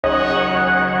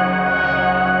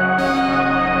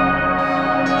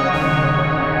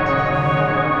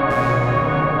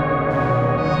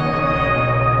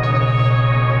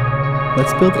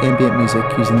Let's build ambient music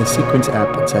using the Sequins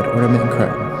app inside Ornament and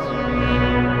Crime.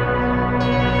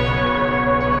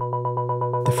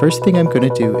 The first thing I'm going to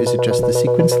do is adjust the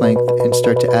sequence length and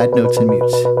start to add notes and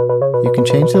mutes. You can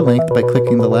change the length by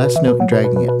clicking the last note and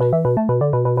dragging it.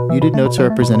 Muted notes are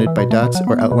represented by dots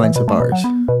or outlines of bars.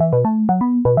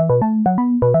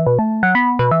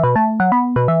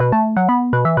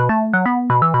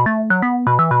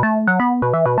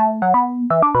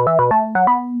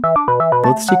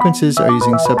 Both sequences are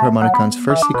using subharmonicon's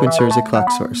first sequencer as a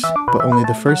clock source, but only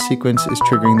the first sequence is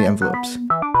triggering the envelopes.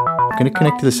 I'm going to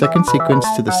connect the second sequence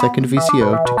to the second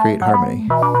VCO to create harmony.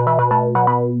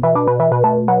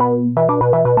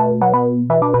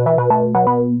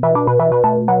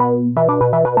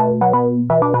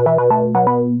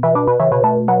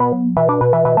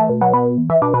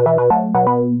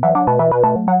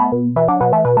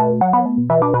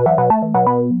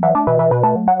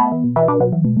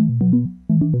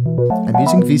 I'm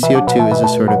using VCO2 as a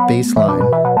sort of baseline,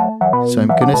 so I'm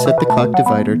going to set the clock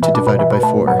divider to divide it by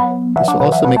 4. This will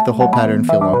also make the whole pattern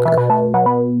feel longer.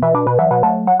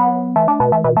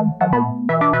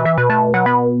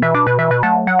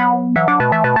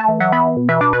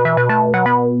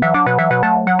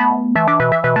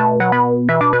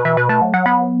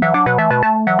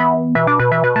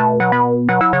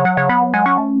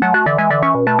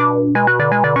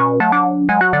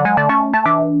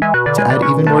 To add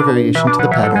even more variation to the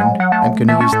pattern, I'm going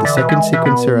to use the second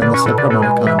sequencer on the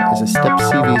subharmonicon as a step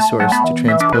CV source to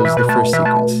transpose the first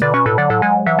sequence.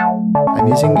 I'm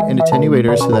using an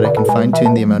attenuator so that I can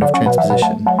fine-tune the amount of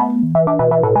transposition.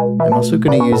 I'm also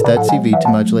going to use that CV to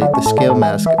modulate the scale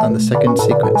mask on the second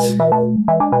sequence.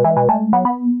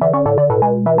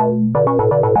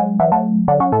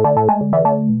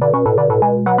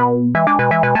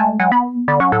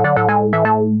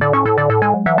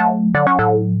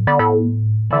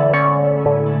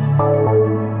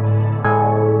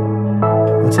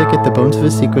 Once I get the bones of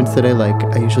a sequence that I like,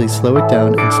 I usually slow it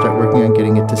down and start working on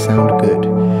getting it to sound good.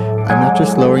 I'm not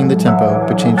just lowering the tempo,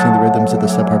 but changing the rhythms of the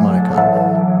subharmonicon.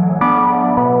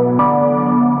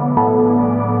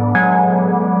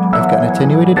 I've got an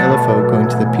attenuated LFO going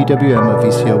to the pt.1 of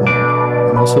VCO1.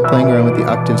 I'm also playing around with the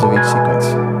octaves of each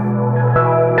sequence.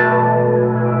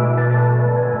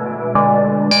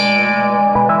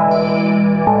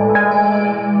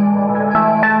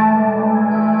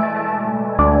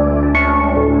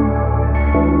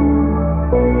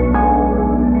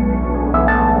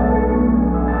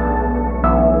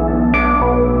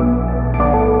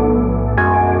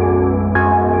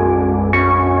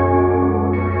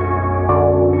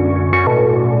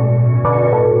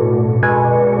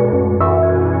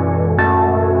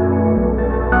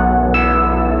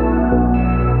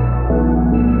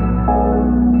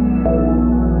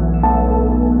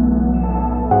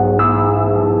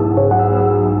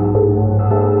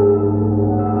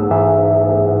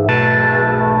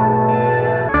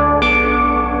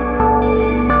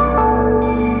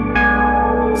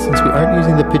 Since we aren't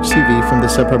using the pitch CV from the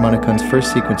subharmonicon's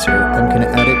first sequencer, I'm going to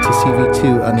add it to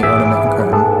CV2 on the Ornament and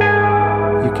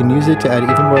Crime. You can use it to add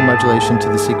even more modulation to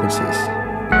the sequences.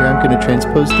 Here I'm going to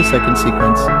transpose the second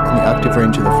sequence in the octave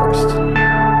range of the first.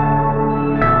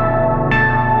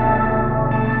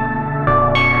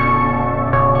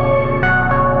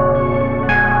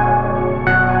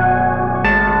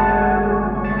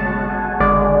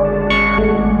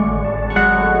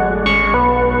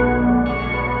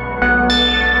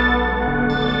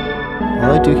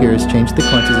 All I do here is change the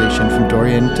quantization from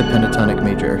dorian to pentatonic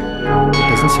major. It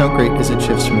doesn't sound great as it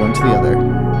shifts from one to the other,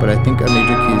 but I think a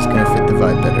major key is going to fit the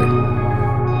vibe better.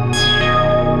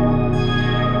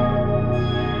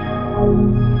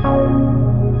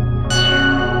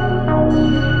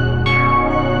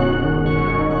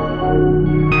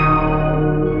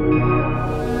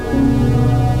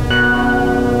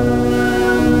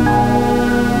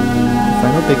 The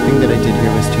final big thing that I did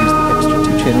here was to use the extra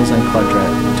 2 channels on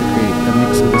Quadrat to create a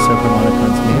mix of the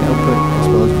subharmonicon's main output as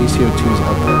well as VCO2's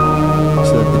output,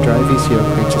 so that the dry VCO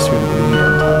creates a sort of lead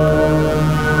on top.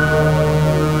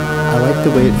 I like the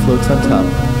way it floats on top,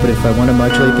 but if I want to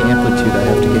modulate the amplitude I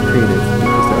have to get creative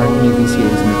because there aren't any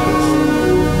VCAs in the case.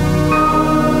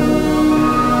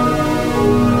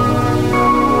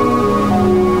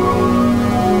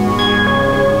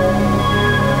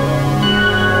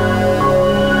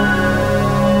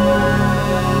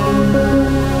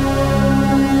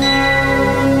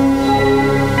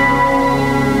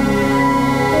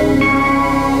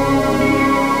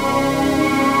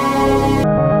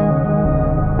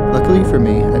 Luckily for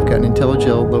me, I've got an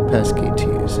IntelliGel low-pass gate to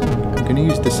use. I'm going to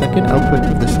use the second output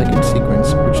of the second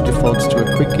sequence, which defaults to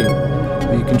a quick gate,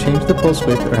 but you can change the pulse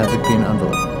width or have it be an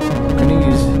envelope. I'm going to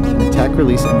use an attack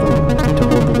release envelope to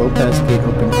hold the low pass gate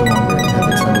open for longer and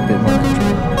have it sound a bit more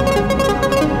natural.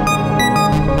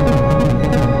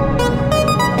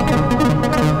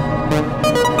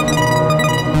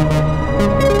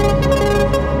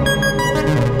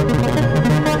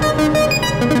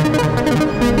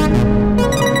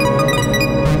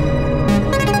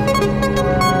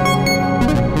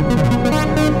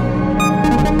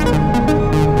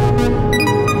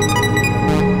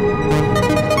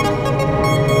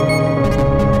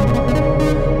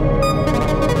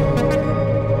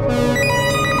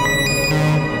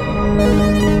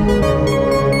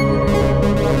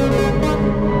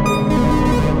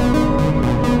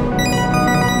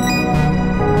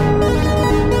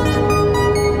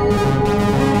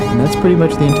 That's pretty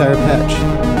much the entire patch.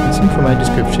 Missing from my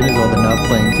description is all the knob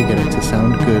playing to get it to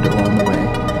sound good along the way.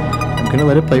 I'm going to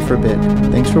let it play for a bit.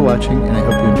 Thanks for watching, and I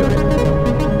hope you enjoy it.